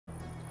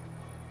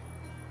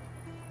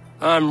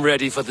I'm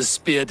ready for the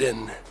spear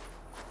din.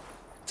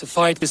 To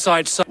fight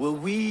beside some... Will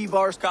we,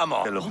 Ivar? Come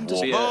on.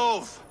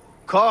 Move!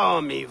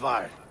 Come,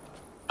 Ivar.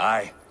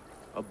 Aye.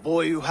 A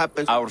boy who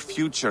happens... Our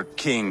future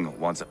king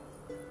wants a...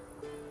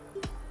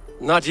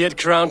 Not yet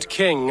crowned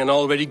king and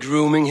already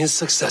grooming his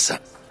successor.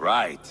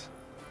 Right.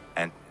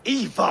 And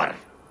Ivar!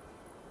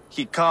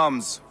 he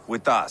comes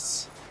with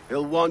us.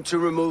 He'll want to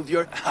remove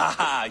your...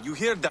 Haha, you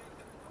hear that?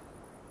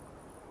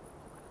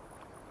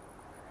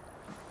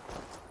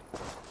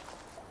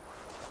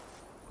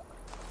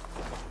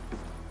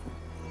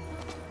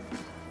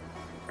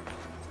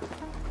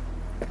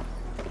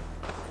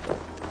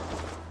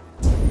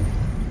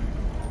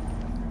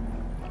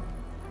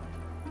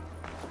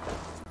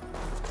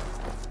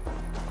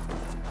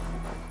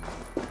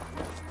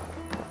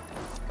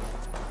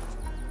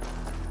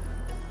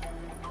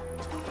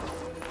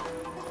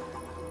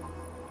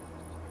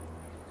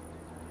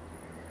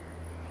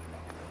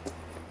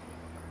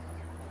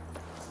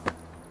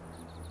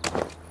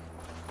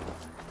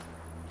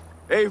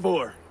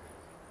 Eivor,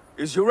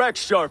 is your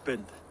axe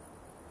sharpened?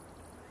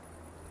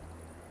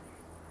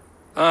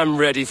 I'm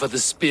ready for the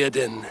spear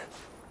din.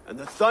 And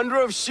the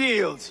thunder of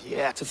shields,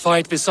 yeah. To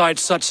fight beside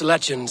such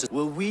legends.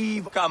 Will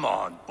we... Come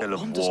on, Bill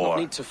of One does War. not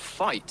need to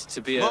fight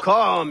to be a...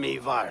 Come,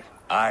 Ivar.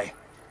 Aye.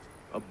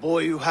 A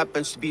boy who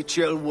happens to be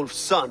Ceolwulf's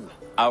son.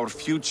 Our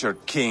future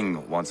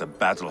king wants a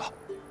battle.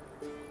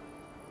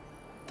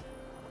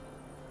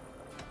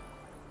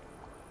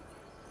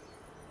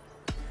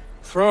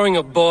 Throwing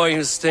a boy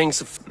who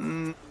stinks of...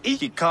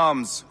 He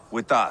comes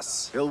with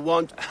us. He'll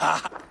want...